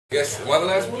Yes, am I the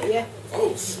last one? Yeah.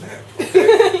 Oh, snap.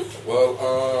 Okay.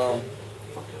 Well,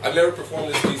 I've never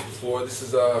performed this piece before. This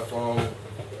is from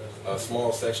a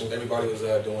small section. Everybody was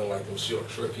doing like them short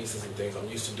pieces and things. I'm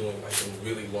used to doing like some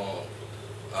really long,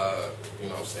 you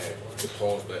know what I'm saying,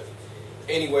 poems. But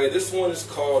anyway, this one is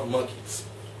called Monkeys.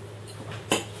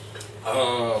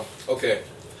 Okay.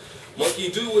 Monkey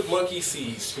do what monkey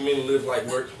sees. Human live like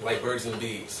birds and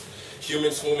bees.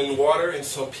 Humans swim in water, and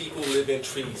some people live in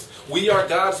trees. We are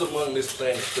gods among this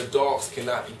planet. The dogs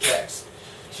cannot be cats.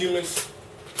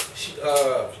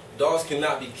 Dogs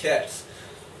cannot be cats.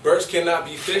 Birds cannot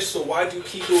be fish, so why do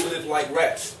people live like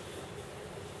rats?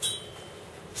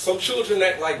 Some children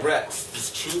act like rats.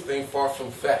 This truth ain't far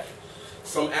from fact.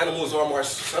 Some animals are more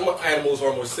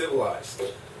civilized.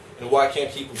 And why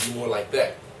can't people be more like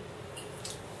that?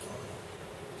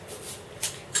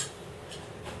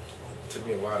 Took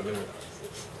me a while to memorize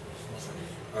this.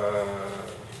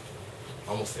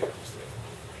 Almost there.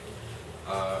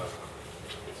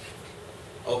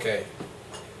 Okay.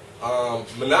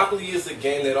 Monopoly is a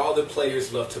game that all the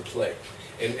players love to play.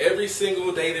 And every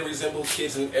single day they resemble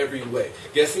kids in every way.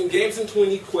 Guessing games and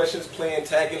 20 questions, playing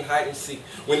tag and hide and seek.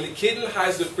 When the kitten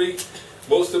hides the freak,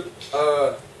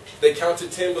 they count to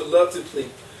 10 but love to plead.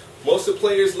 Most of the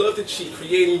players love to cheat,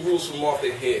 creating rules from off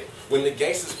their head. When the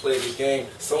gangsters play the game,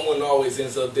 someone always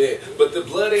ends up dead. But the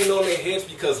blood ain't on their heads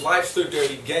because life's a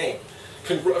dirty game.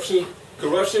 Corruption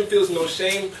feels no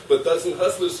shame, but thugs and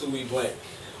hustlers who we blame.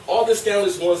 All the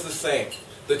scandalous ones the same.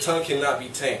 The tongue cannot be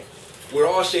tamed. We're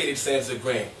all shaded sands of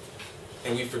grain,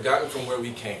 and we've forgotten from where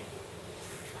we came.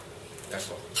 That's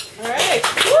all. All right.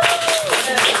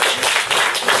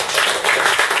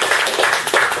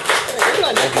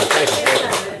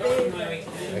 Thank you.